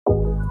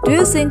Do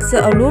you think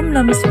the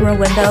aluminum screen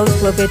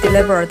windows will be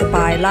delivered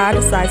by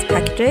large-size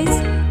packages,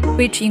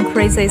 which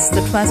increases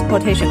the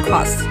transportation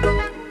costs?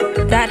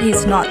 That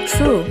is not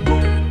true.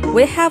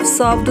 We have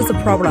solved the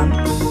problem.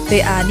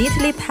 They are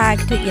neatly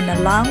packed in a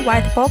long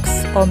white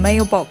box or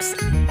mailbox.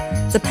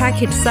 The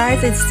package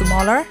size is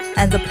smaller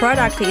and the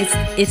product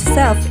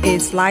itself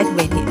is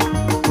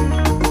lightweighted.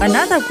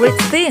 Another great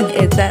thing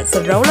is that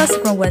the roller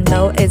screen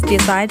window is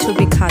designed to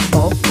be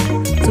cuttable.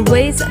 The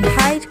width and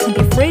height can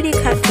be freely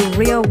cut to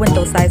real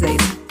window sizes.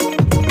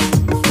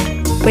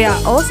 We are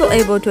also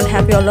able to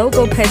have your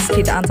logo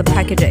pasted on the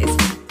packages.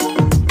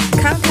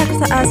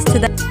 Contact us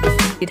today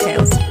for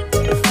details.